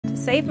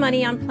Save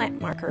money on plant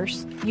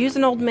markers. Use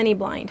an old mini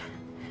blind.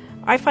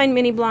 I find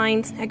mini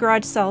blinds at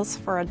garage sales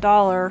for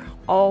 $1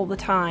 all the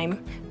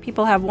time.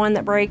 People have one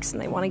that breaks and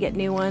they want to get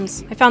new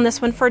ones. I found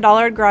this one for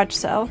 $1 at garage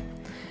sale.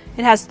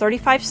 It has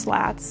 35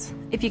 slats.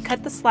 If you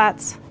cut the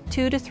slats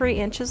 2 to 3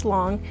 inches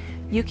long,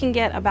 you can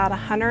get about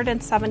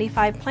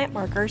 175 plant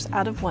markers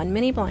out of one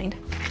mini blind.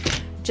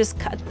 Just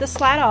cut the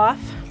slat off,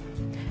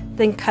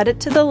 then cut it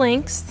to the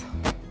lengths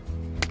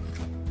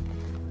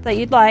that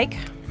you'd like.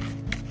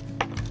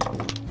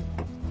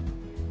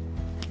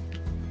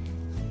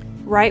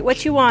 Write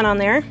what you want on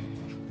there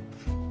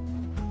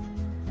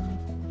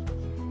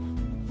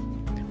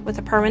with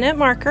a permanent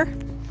marker.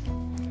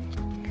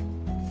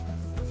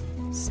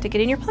 Stick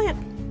it in your plant.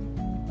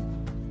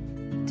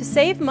 To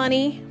save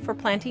money for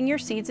planting your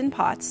seeds in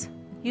pots,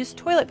 use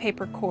toilet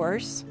paper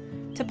cores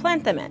to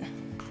plant them in.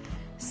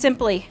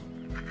 Simply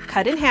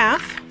cut in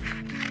half,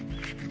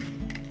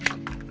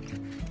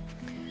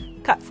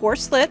 cut 4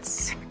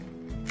 slits,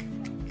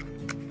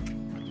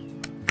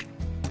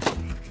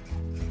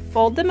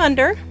 fold them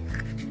under,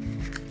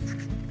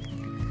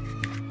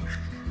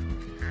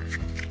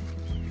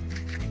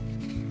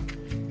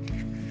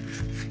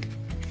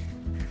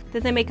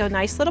 then they make a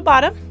nice little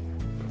bottom.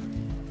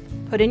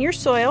 Put in your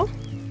soil,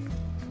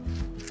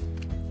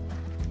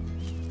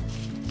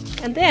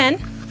 and then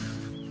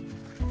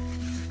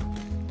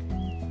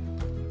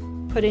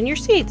put in your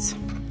seeds.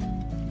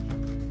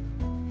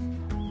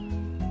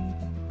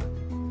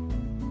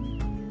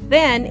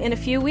 Then in a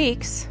few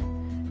weeks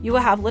you will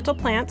have little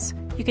plants.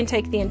 You can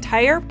take the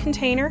entire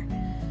container,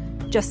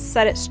 just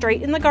set it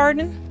straight in the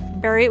garden,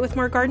 bury it with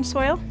more garden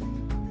soil,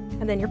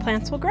 and then your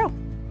plants will grow.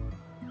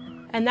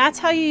 And that's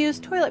how you use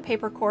toilet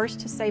paper cores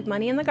to save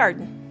money in the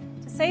garden.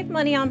 To save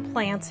money on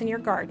plants in your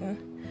garden,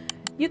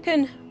 you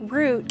can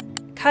root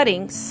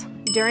cuttings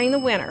during the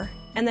winter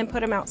and then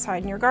put them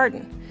outside in your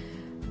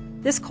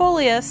garden. This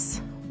coleus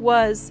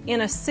was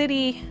in a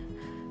city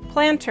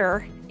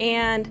planter,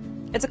 and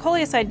it's a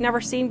coleus I'd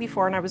never seen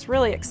before, and I was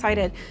really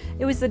excited.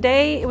 It was the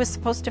day it was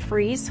supposed to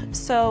freeze,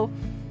 so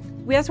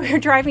as we were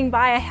driving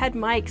by, I had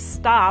Mike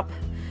stop,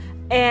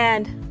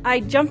 and I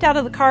jumped out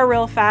of the car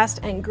real fast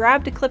and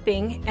grabbed a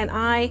clipping, and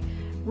I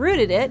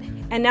rooted it,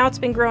 and now it's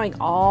been growing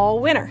all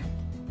winter.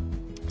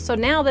 So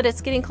now that it's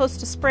getting close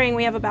to spring,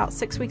 we have about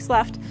 6 weeks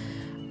left,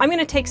 I'm going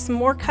to take some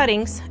more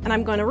cuttings and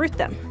I'm going to root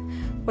them.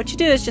 What you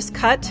do is just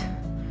cut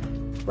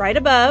right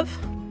above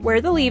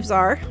where the leaves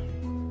are,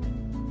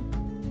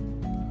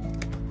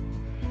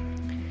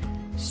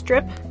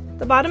 strip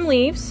the bottom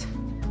leaves,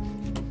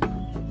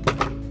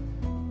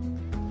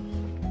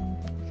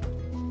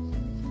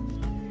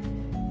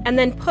 and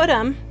then put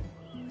them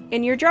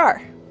in your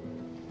jar.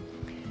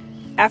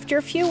 After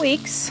a few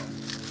weeks,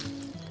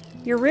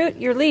 your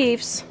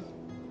leaves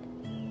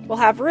will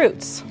have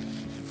roots.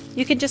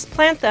 You can just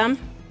plant them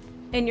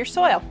in your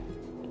soil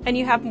and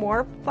you have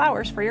more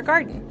flowers for your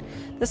garden.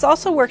 This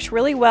also works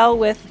really well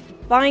with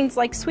vines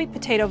like sweet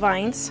potato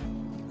vines.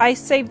 I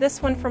saved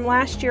this one from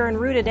last year and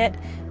rooted it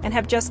and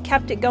have just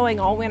kept it going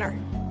all winter.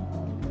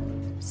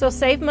 So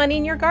save money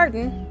in your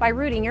garden by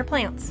rooting your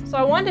plants. So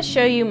I wanted to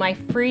show you my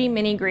free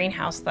mini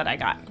greenhouse that I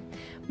got.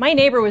 My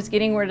neighbor was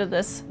getting rid of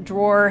this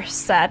drawer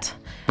set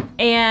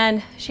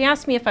and she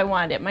asked me if I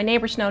wanted it. My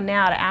neighbors know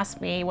now to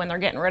ask me when they're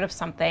getting rid of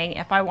something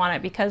if I want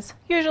it, because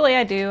usually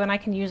I do and I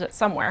can use it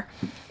somewhere.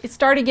 It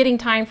started getting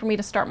time for me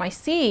to start my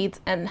seeds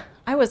and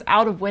I was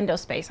out of window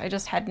space. I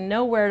just had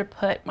nowhere to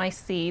put my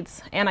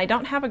seeds, and I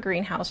don't have a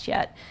greenhouse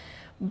yet.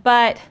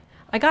 But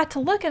I got to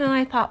looking and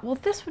I thought, well,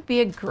 this would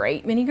be a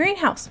great mini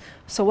greenhouse.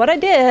 So what I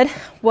did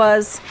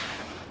was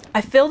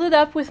I filled it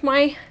up with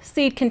my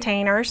seed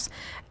containers,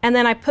 and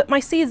then I put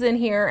my seeds in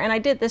here, and I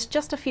did this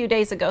just a few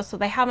days ago, so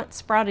they haven't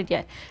sprouted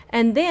yet.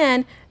 And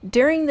then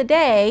during the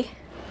day,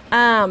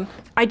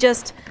 I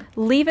just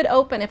leave it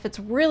open. If it's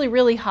really,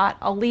 really hot,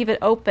 I'll leave it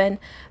open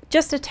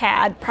just a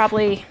tad,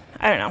 probably,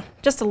 I don't know,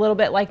 just a little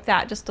bit like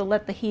that, just to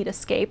let the heat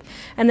escape.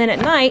 And then at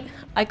night,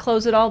 I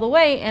close it all the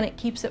way and it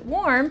keeps it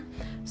warm,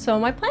 so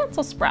my plants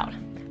will sprout.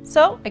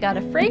 So I got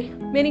a free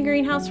mini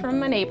greenhouse from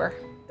my neighbor.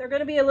 They're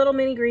gonna be a little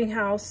mini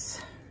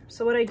greenhouse.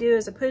 So what I do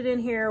is I put it in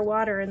here,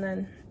 water, and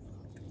then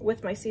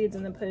with my seeds,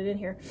 and then put it in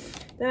here.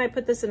 Then I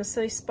put this in a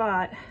safe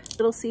spot.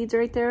 Little seeds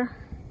right there.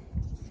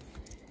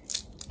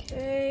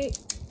 Okay.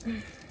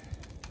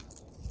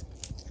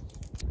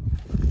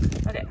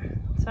 Okay,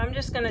 so I'm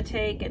just gonna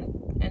take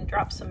and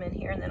drop some in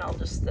here, and then I'll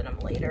just thin them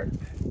later.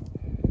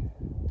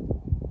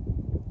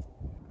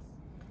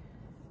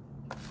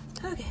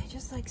 Okay,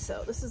 just like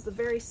so. This is the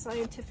very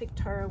scientific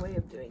Tara way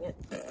of doing it.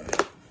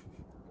 Okay,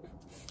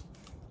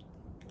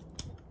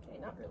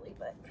 not really,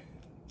 but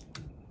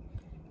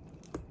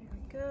there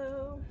we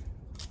go.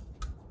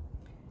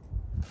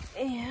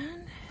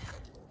 And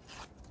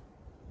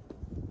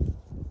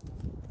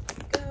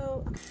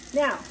go.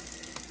 Now,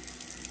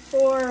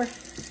 for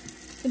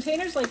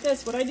containers like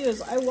this, what I do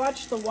is I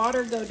watch the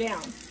water go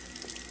down.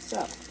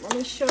 So let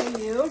me show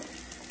you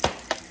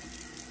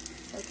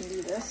if I can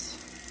do this.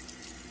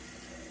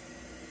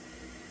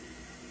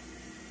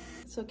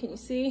 So can you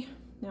see?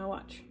 Now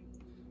watch.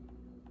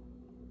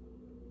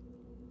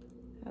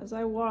 as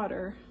I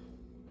water,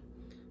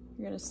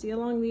 you're going to see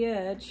along the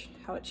edge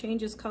how it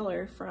changes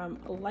color from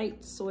a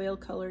light soil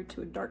color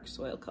to a dark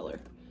soil color.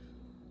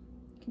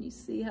 Can you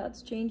see how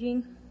it's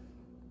changing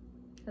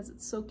as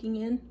it's soaking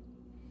in?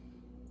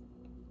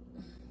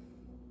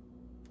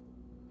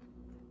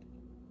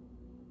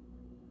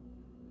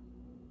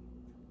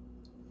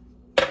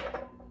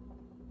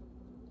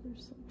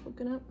 There's some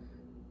poking up.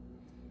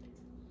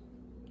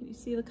 Can you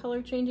see the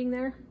color changing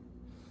there?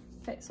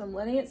 Okay, so I'm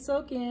letting it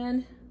soak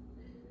in.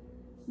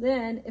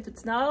 Then, if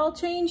it's not all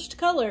changed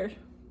color,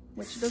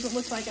 which it doesn't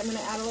look like, I'm going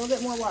to add a little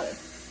bit more water.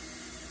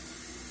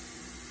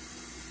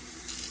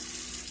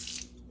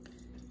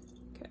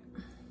 Okay.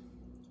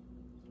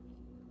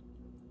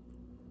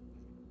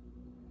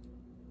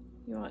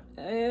 You want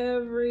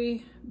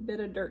every bit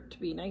of dirt to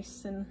be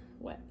nice and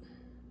wet.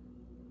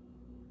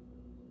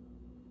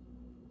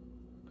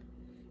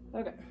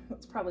 Okay,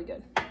 that's probably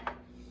good.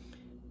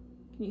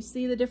 Can you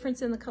see the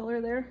difference in the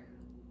color there?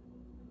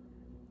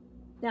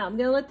 Now I'm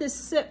going to let this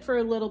sit for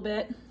a little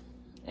bit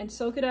and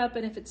soak it up,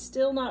 and if it's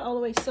still not all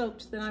the way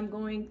soaked, then I'm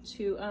going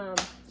to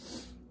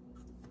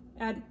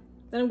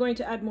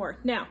add more.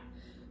 Now,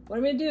 what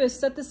I'm going to do is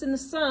set this in the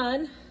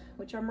sun,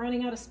 which I'm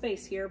running out of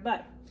space here,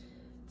 but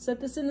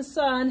set this in the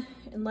sun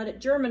and let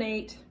it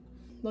germinate.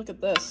 Look at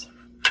this.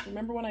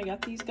 Remember when I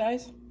got these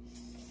guys?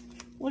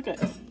 Look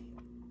at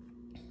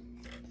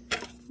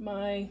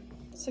my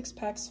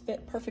 6-packs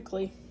fit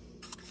perfectly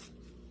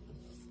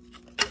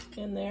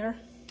in there,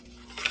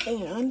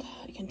 and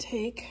I can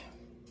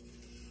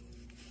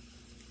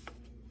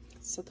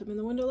set them in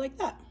the window like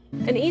that.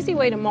 An easy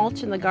way to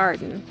mulch in the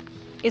garden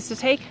is to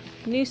take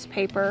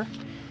newspaper,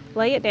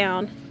 lay it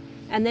down,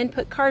 and then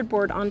put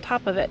cardboard on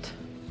top of it.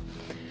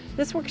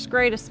 This works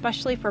great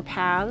especially for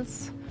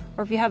paths,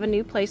 or if you have a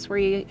new place where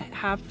you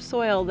have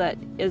soil that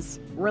is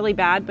really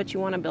bad but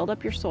you want to build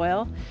up your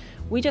soil.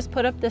 We just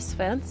put up this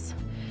fence,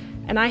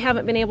 and I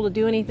haven't been able to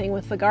do anything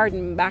with the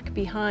garden back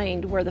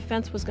behind where the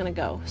fence was going to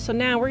go. So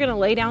now we're going to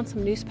lay down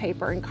some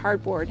newspaper and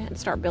cardboard and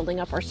start building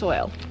up our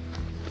soil.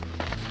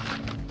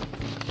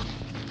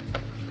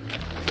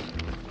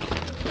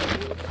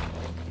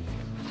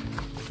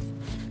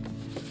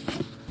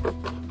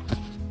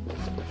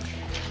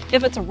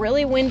 If it's a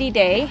really windy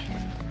day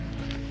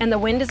and the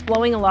wind is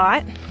blowing a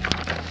lot,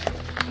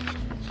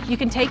 you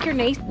can take your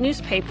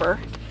newspaper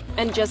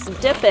and just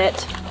dip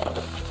it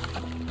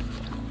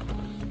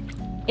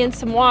in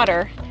some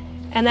water,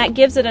 and that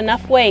gives it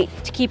enough weight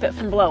to keep it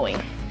from blowing.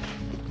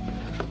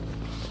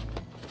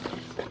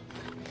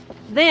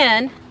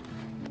 Then,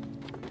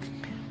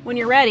 when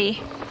you're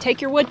ready,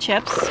 take your wood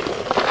chips,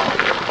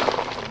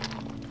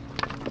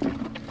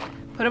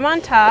 put them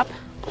on top,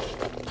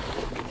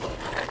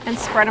 and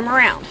spread them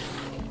around.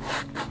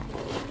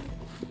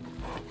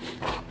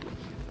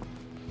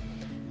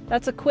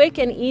 That's a quick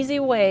and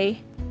easy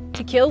way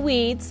to kill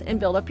weeds and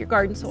build up your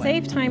garden soil.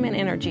 Save time and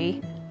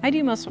energy. I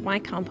do most of my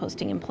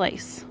composting in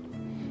place.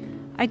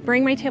 I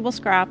bring my table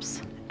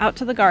scraps out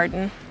to the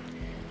garden,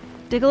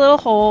 dig a little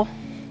hole,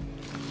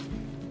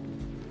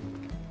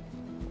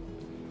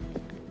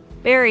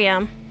 bury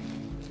them,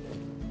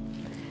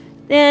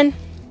 then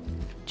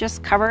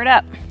just cover it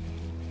up.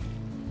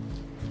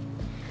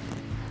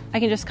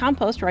 I can just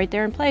compost right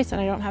there in place,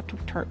 and I don't have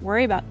to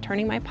worry about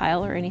turning my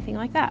pile or anything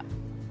like that.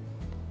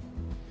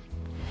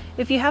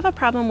 If you have a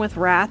problem with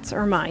rats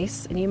or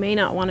mice, and you may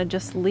not want to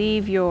just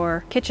leave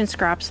your kitchen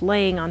scraps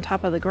laying on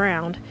top of the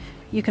ground,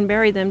 you can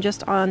bury them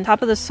just on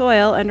top of the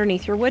soil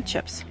underneath your wood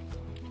chips.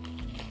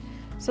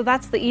 So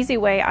that's the easy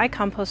way I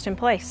compost in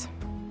place.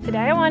 Today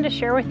I wanted to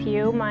share with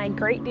you my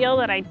great deal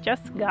that I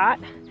just got.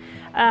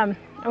 I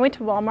went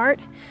to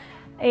Walmart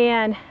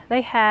and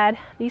they had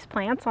these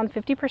plants on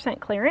 50%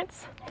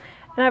 clearance.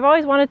 And I've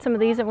always wanted some of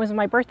these. It was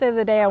my birthday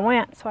the day I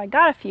went, so I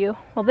got a few.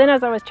 Well, then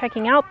as I was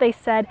checking out, they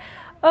said,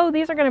 oh,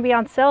 these are going to be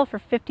on sale for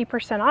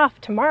 50%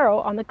 off tomorrow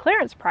on the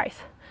clearance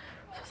price.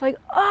 So it's like,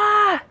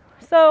 ah!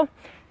 So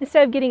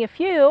instead of getting a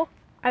few,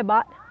 I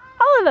bought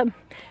all of them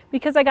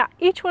because I got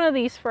each one of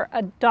these for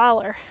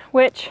 $1,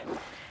 which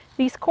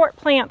these quart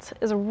plants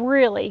is a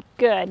really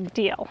good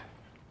deal.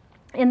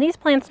 And these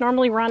plants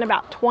normally run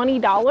about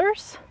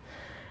 $20,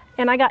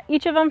 and I got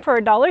each of them for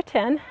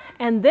 $1.10.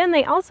 And then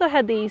they also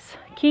had these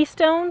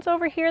keystones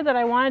over here that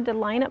I wanted to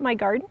line up my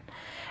garden.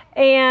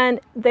 And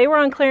they were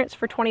on clearance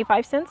for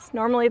 25 cents.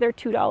 Normally they're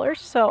 $2.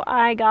 So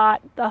I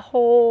got the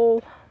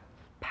whole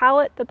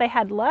pallet that they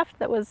had left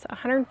that was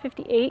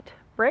 158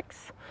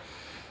 bricks.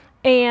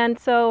 And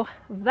so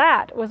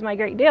that was my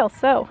great deal.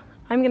 So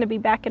I'm going to be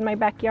back in my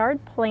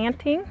backyard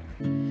planting.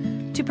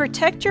 To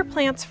protect your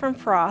plants from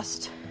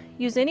frost,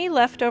 use any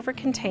leftover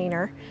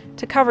container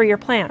to cover your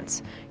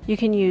plants. You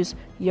can use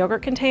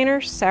yogurt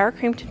containers, sour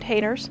cream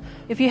containers.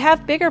 If you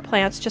have bigger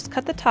plants, just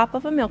cut the top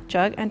of a milk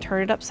jug and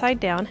turn it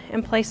upside down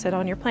and place it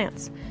on your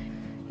plants.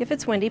 If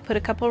it's windy, put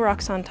a couple of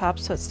rocks on top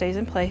so it stays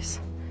in place.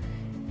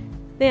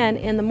 Then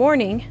in the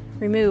morning,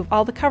 remove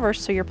all the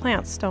covers so your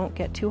plants don't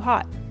get too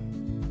hot.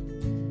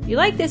 If you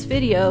like this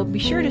video, be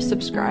sure to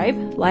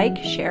subscribe,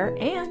 like, share,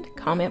 and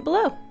comment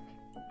below.